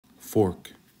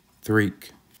fork,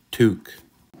 threek, took,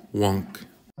 wonk.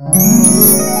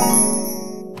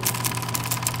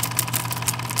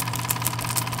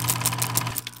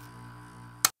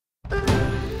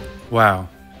 Wow,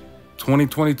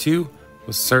 2022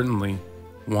 was certainly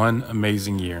one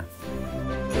amazing year.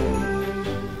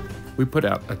 We put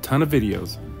out a ton of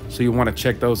videos, so you'll want to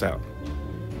check those out.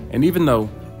 And even though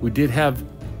we did have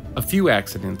a few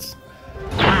accidents,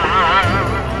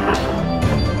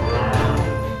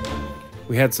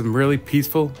 we had some really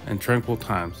peaceful and tranquil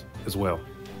times as well.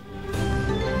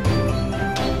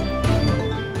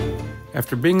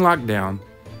 After being locked down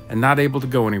and not able to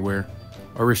go anywhere,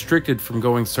 or restricted from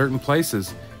going certain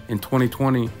places in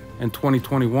 2020 and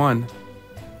 2021,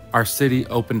 our city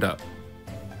opened up,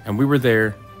 and we were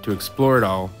there to explore it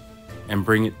all and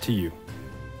bring it to you.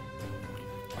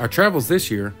 Our travels this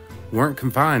year weren't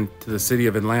confined to the city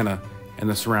of Atlanta and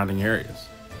the surrounding areas.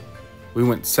 We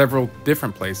went several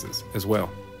different places as well.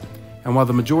 And while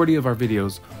the majority of our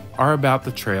videos are about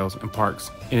the trails and parks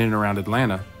in and around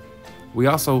Atlanta, we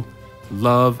also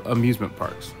love amusement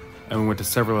parks, and we went to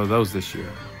several of those this year.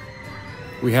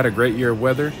 We had a great year of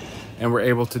weather and were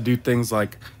able to do things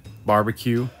like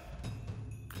barbecue,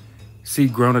 see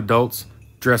grown adults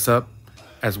dress up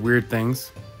as weird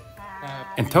things,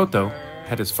 and Toto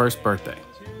had his first birthday.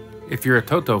 If you're a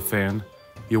Toto fan,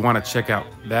 you'll want to check out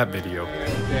that video.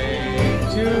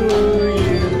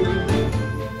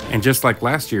 And just like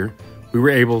last year, we were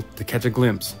able to catch a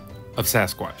glimpse of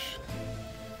Sasquatch.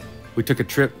 We took a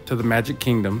trip to the Magic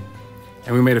Kingdom,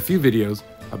 and we made a few videos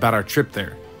about our trip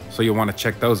there, so you'll want to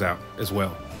check those out as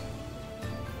well.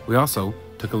 We also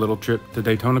took a little trip to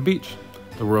Daytona Beach,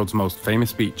 the world's most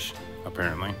famous beach,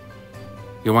 apparently.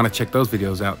 You'll want to check those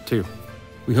videos out too.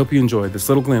 We hope you enjoyed this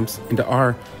little glimpse into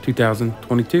our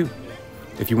 2022.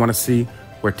 If you want to see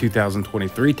where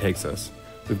 2023 takes us,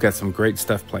 we've got some great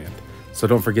stuff planned. So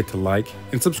don't forget to like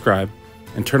and subscribe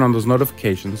and turn on those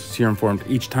notifications so you're informed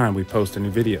each time we post a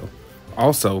new video.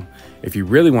 Also, if you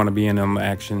really want to be in on the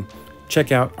action,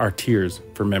 check out our tiers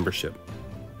for membership.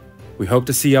 We hope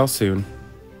to see y'all soon,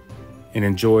 and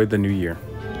enjoy the new year.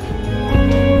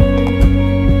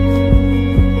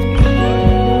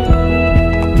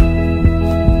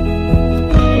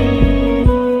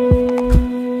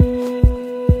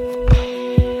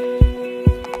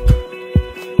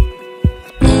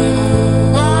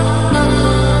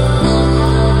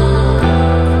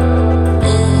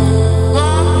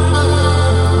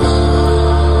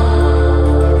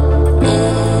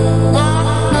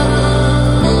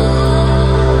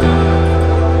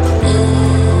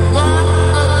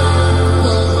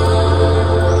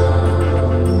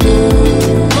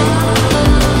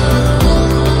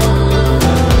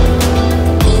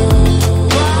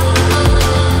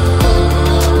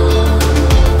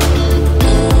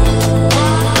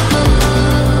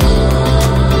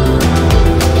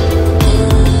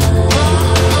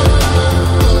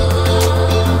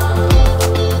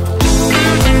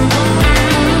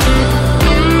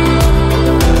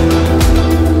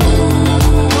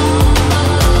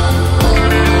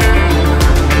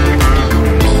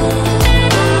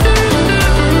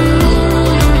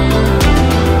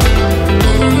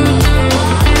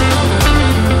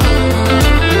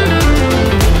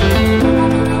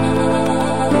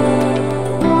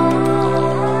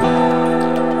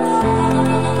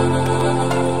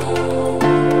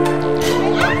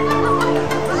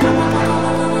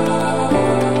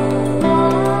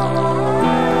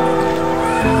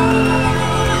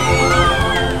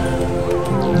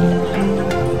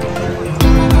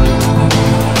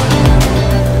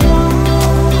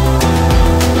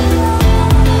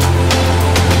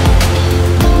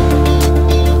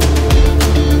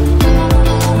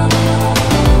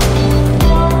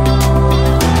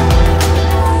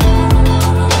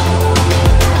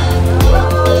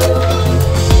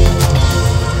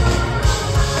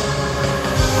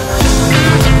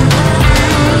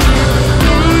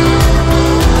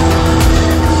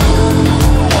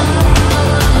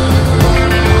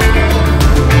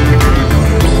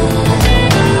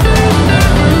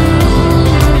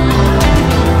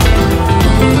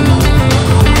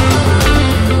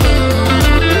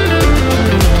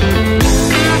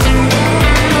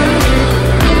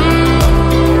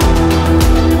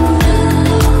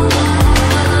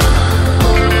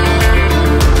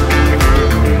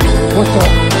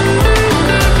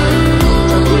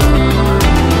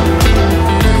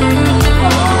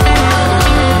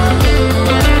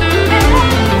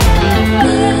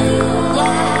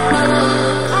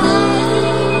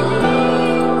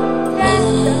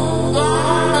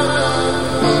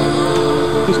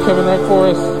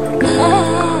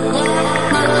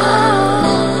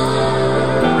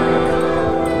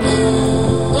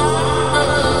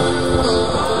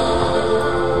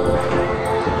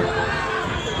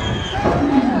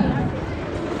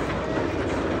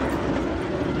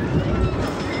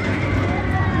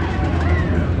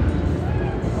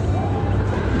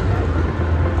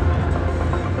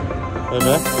 Hey,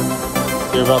 man.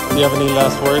 Do you have any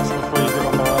last words?